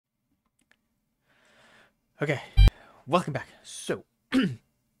Okay, welcome back. So, I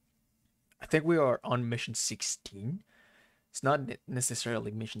think we are on mission 16. It's not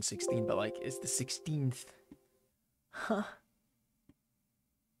necessarily mission 16, but like, it's the 16th. Huh?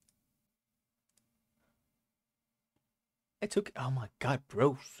 It took, oh my god,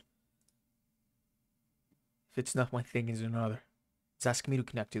 bros. If it's not one thing, it's another. It's asking me to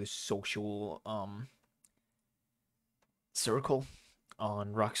connect to the social, circle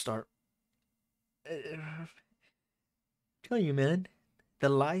on Rockstar. Tell you, man, the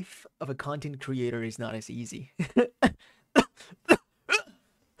life of a content creator is not as easy. Let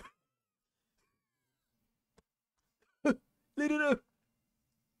it up.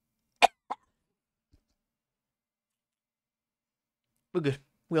 We're good.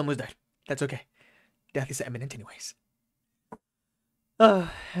 We almost died. That's okay. Death is imminent anyways. I'm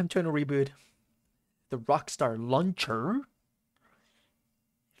trying to reboot the Rockstar launcher.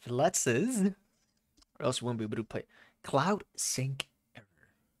 If it lets us, or else we won't be able to play. Cloud sync error.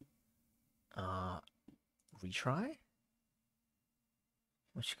 Retry?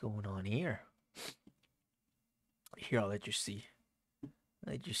 What's going on here? Here, I'll let you see.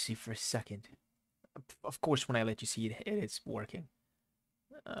 Let you see for a second. Of course, when I let you see it, it is working.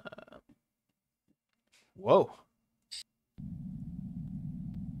 Whoa.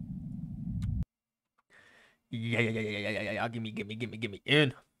 Yeah. Give me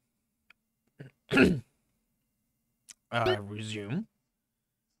in. Resume.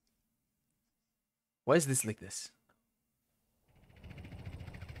 Why is this like this?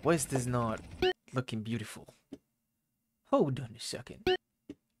 Why is this not looking beautiful? Hold on a second.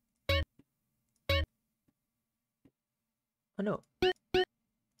 Oh no.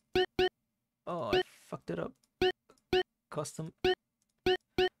 Oh, I fucked it up. Custom.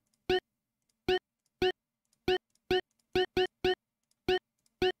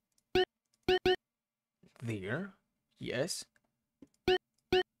 There. Yes.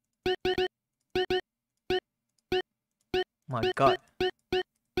 My god.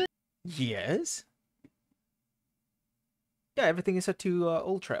 Yes. Yeah, everything is set to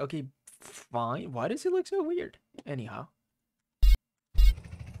ultra. Okay, fine. Why does it look so weird? Anyhow.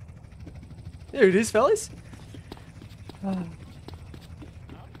 There it is, fellas.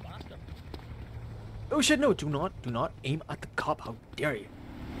 Oh shit, no, do not aim at the cop. How dare you?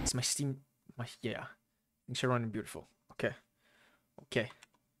 It's my Steam, yeah. Things should run beautiful. Okay.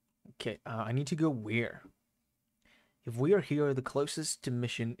 I need to go where? If we are here, the closest to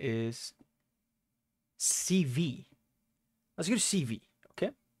mission is CV. Let's go to CV,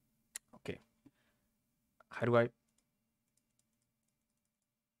 okay? How do I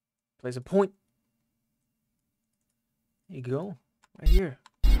place a point? There you go. Right here.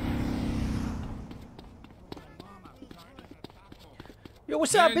 Yo,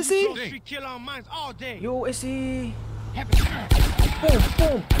 what's up, Issy? Yo, Issy.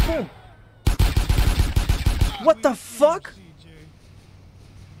 Boom. What the fuck?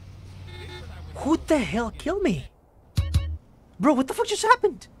 Who the hell killed me? Bro, what the fuck just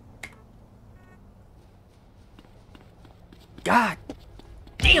happened? God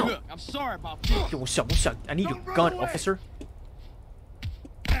damn! Look, I'm sorry about this. Yo, what's up? I need your gun, officer.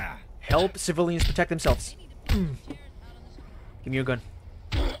 Help civilians protect themselves. Give me your gun.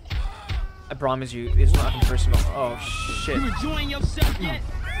 I promise you, it's not personal. Oh shit. You enjoying yourself yet?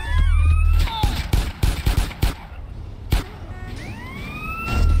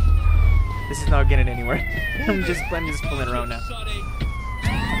 This is not getting anywhere. I'm just pulling around now.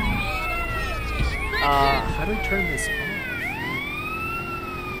 How do I turn this off?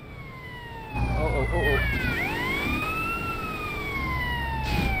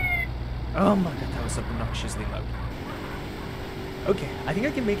 Oh my god, that was obnoxiously loud. Okay, I think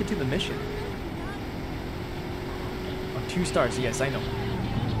I can make it to the mission. On 2 stars, yes, I know.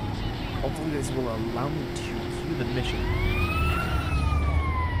 Hopefully this will allow me to do the mission.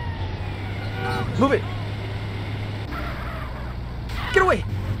 Move it! Get away!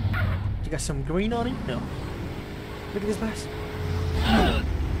 You got some green on it? No. Look at this pass.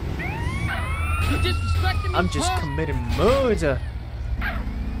 I'm just committing murder.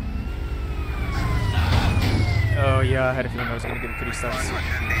 Oh yeah, I had a feeling I was gonna get 3 stars.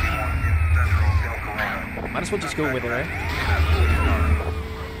 Might as well just go with it, right?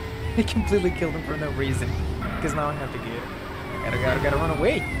 I completely killed him for no reason. Because now I have to get gotta run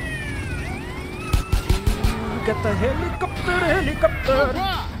away. Got the helicopter.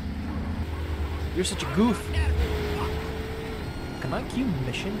 You're such a goof. Can I queue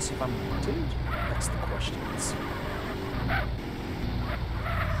missions if I'm wanted? That's the question.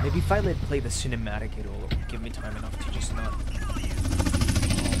 Maybe if I let play the cinematic, it'll give me time enough to just not. Oh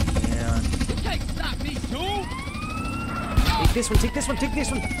man. You can't stop me, dude. Take this one, take this one, take this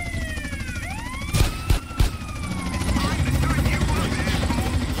one.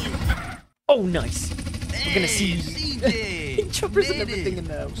 Oh, nice. We're gonna see choppers and everything in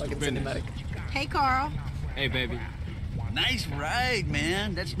the fucking cinematic. Hey, Carl. Hey, baby. Nice ride,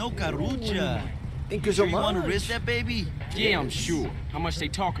 man. That's no carucha. Thank you so You want to much. risk that, baby? Yeah, I'm sure. How much they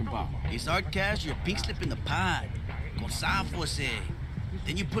talking about? It's our cash, your pink slip in the pot. Con 𝗧𝚑𝚧𝚎.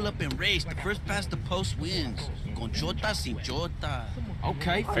 Then you pull up and race. The first past the post wins. Con chota sin chota.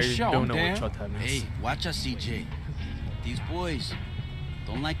 Okay, for I sure. don't I'm know down. what chota means. Hey, watch us, CJ. These boys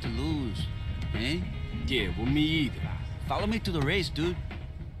don't like to lose. Eh? Yeah, well, me either. Follow me to the race, dude.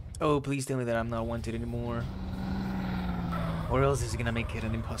 Oh, please tell me that I'm not wanted anymore. Or else it's gonna make it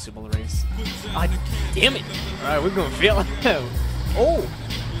an impossible race. Ah, damn it! Alright, we're gonna fail. Oh!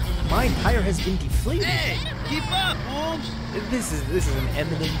 My tire has been deflated. Hey, keep up, Holmes. This is an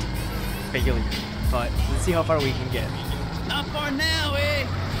eminent failure. But let's see how far we can get. Not far now, eh?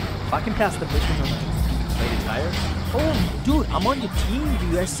 If I can pass the mission on a deflated tire. Oh, dude, I'm on your team,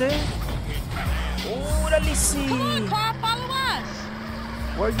 USA. Órale, sí. Come on, Carl, follow us.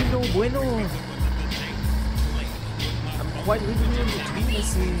 Why are you no bueno? I'm quite literally on your team,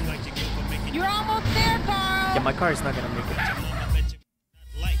 sí. You're almost there, Carl. Yeah, my car is not gonna make it.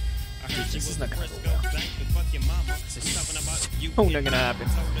 This is not gonna go well. This is so not gonna happen.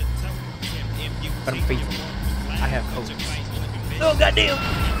 But I'm faithful. I have hope. Oh, goddamn!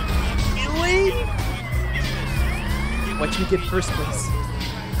 Wait! Watch me get first place.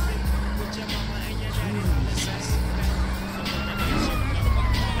 Jesus.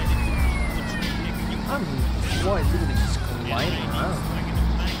 I'm quite literally just gliding around.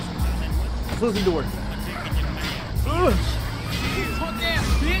 Close the door. Ugh.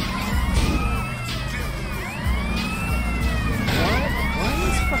 Why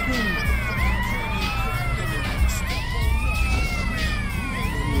is fucking...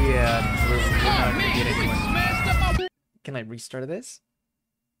 Yeah, we're not gonna get anyone. Can I restart this?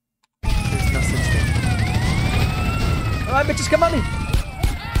 There's no such thing. Alright, bitches, come on in!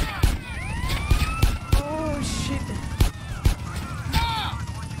 Oh, shit.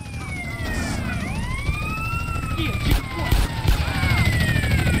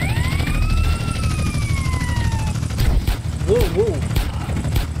 Whoa, whoa.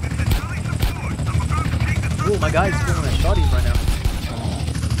 Whoa, my guy's feeling like shotties right now.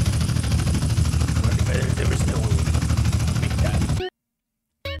 There was no way to make that.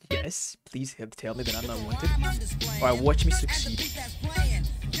 Yes, please tell me that I'm not wanted. Alright, watch me succeed.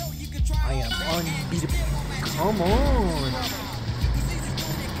 I am unbeatable. Come on.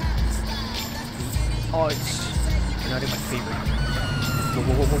 Odds are not in my favor. Whoa,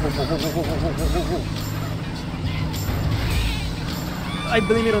 whoa, whoa, whoa, whoa, whoa, whoa, whoa, whoa, whoa, whoa. I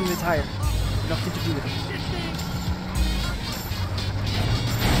blame it on the tire. Nothing to do with it.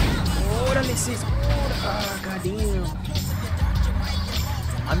 Órale, sis. Ah, goddamn.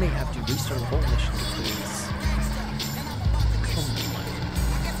 I may have to restart the whole mission because... Come on.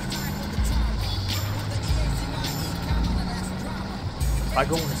 If I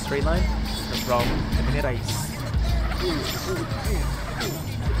go in a straight line, no problem. I mean,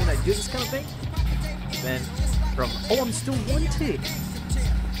 when I do this kind of thing, then from... Oh, I'm still wanted.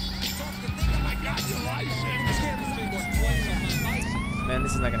 Man,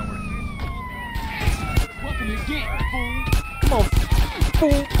 this is not gonna work. Come on,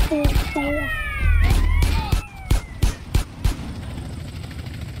 fool, fool, fool.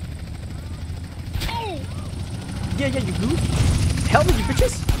 Yeah, you lose. Hell with you,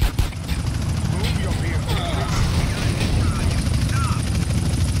 bitches.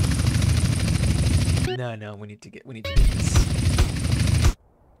 No, we need to get this.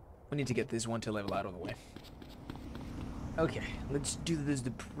 We need to get this one to level out of the way. Okay, let's do this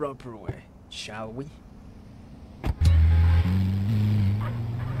the proper way, shall we? I'm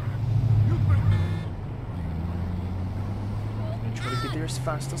gonna try to get there as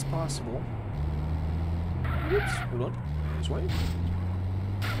fast as possible. Oops, hold on. This way.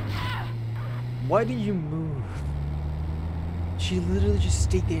 Why did you move? She literally just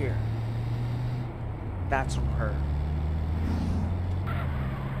stayed there. That's on her.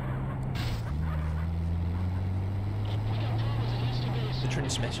 The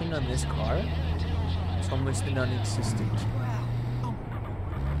transmission on this car is almost non-existent. I'm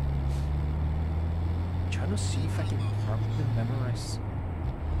trying to see if I can properly memorize,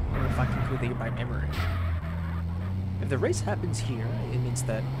 or if I can go there by memory. If the race happens here, it means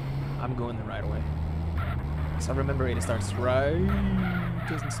that I'm going the right way. So remember, it starts right. It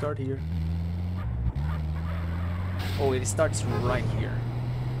doesn't start here. Oh, it starts right here.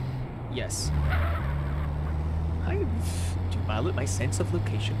 Yes. Dude, My sense of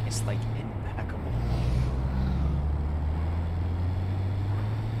location is like impeccable.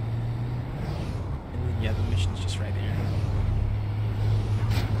 And then yeah, the mission's just right there.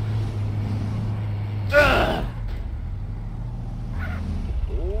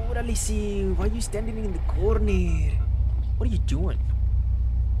 Órale, why are you standing in the corner? What are you doing?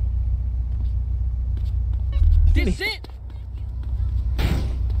 This it?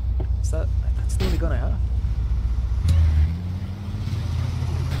 That's the only gun I have.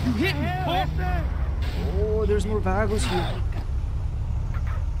 You hit me, boy. Oh, there's more vagos here.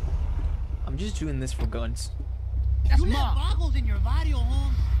 I'm just doing this for guns. That's You left mine. boggles in your barrio,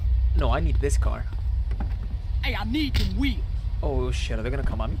 Holmes. No, I need this car. Hey, I need them wheels. Oh shit, are they gonna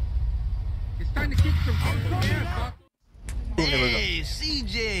come on me? It's time to kick some air, Buck. Oh, there we go. Hey,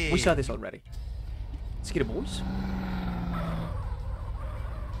 CJ. We saw this already. Let's get it, boys.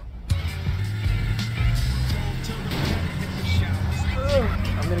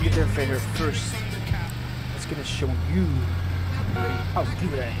 I'm gonna get there first. It's gonna show you how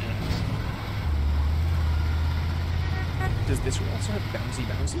good I am. Does this one also have bouncy? I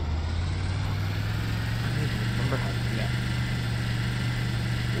don't remember how to do that.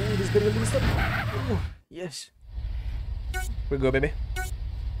 Oh, this is gonna be stuff. Oh, yes. Here we go, baby.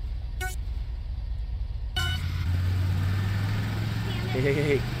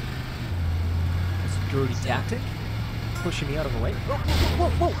 Hey. That's a dirty tactic. Pushing me out of the way.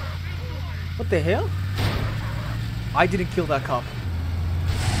 Whoa. What the hell? I didn't kill that cop.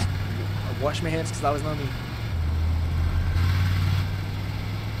 I washed my hands because that was not me.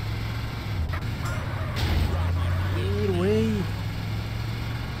 Get away.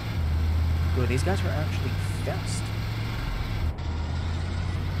 Good, these guys are actually fast.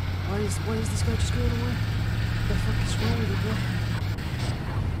 Why is this guy just going away? What the fuck is wrong with it, bro?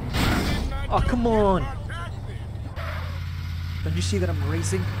 Oh, come on! Don't you see that I'm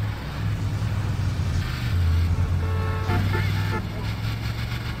racing?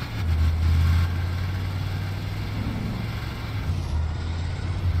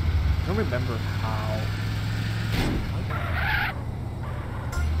 I don't remember how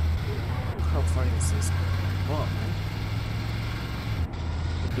funny this is. Come on, man.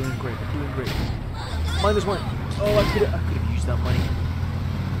 I'm doing great. -1. Oh, I could have used that money.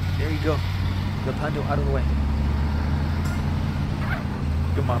 There you go. 𝗟𝗪𝗪 out of the way.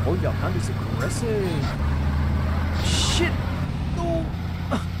 Come on, boy, 𝗟𝗪𝗪's aggressive. Shit! No!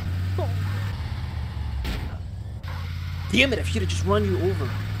 Damn it, I should have just run you over.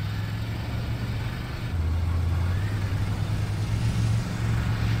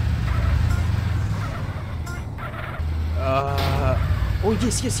 Oh,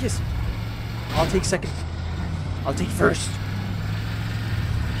 yes. I'll take second. I'll take first.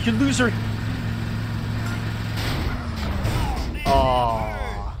 You loser!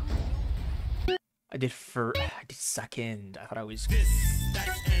 Oh, I did second. I thought I was.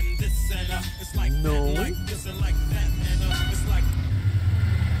 No.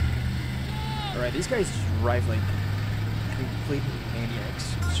 Alright, these guys drive like complete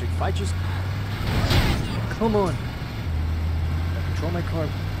maniacs. So if I just. Come on. I control my car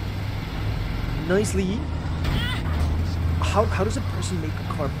nicely. How does a person make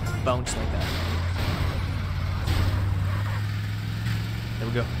a car bounce like that? There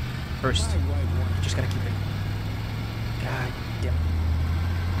we go. First. Just gotta keep it. God damn.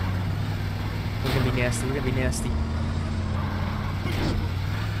 We're gonna be nasty.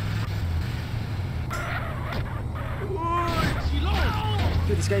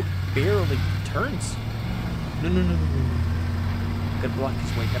 Dude, this guy barely turns. No. Gotta block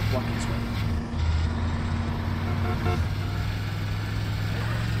his way.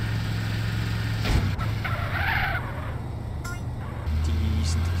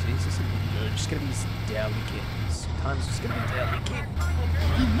 Decent. Just gotta be delicate. Sometimes just gotta be delicate.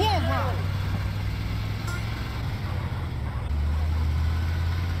 You moron!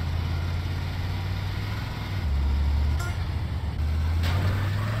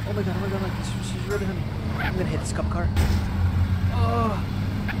 Oh my god, she's right behind me. I'm gonna hit this cop car. Oh.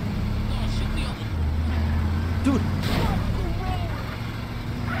 Dude!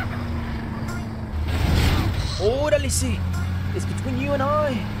 Órale, sí. It's between you and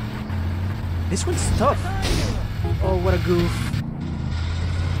I. This one's tough. Oh, what a goof.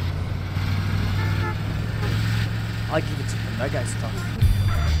 I'll give it to him. That guy's tough.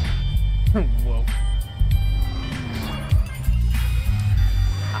 Whoa.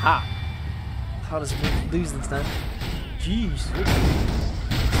 Aha. How does it lose this time? Jeez.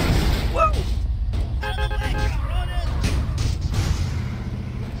 Whoa.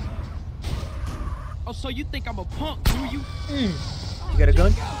 Oh, so you think I'm a punk, do you? You got a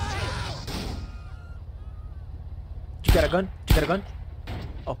gun? You got a gun? You got a gun?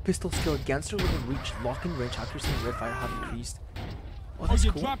 Oh, pistol skill. Gangster within reach. Lock and range. Accuracy and red fire have increased. Oh, Oh, that's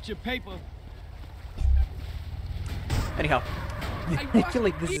you cool. dropped your paper. Anyhow, I feel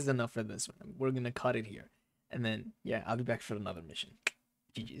like this is enough for this one. We're gonna cut it here. And then, yeah, I'll be back for another mission.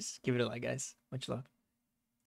 GG's. Give it a like, guys. Much love.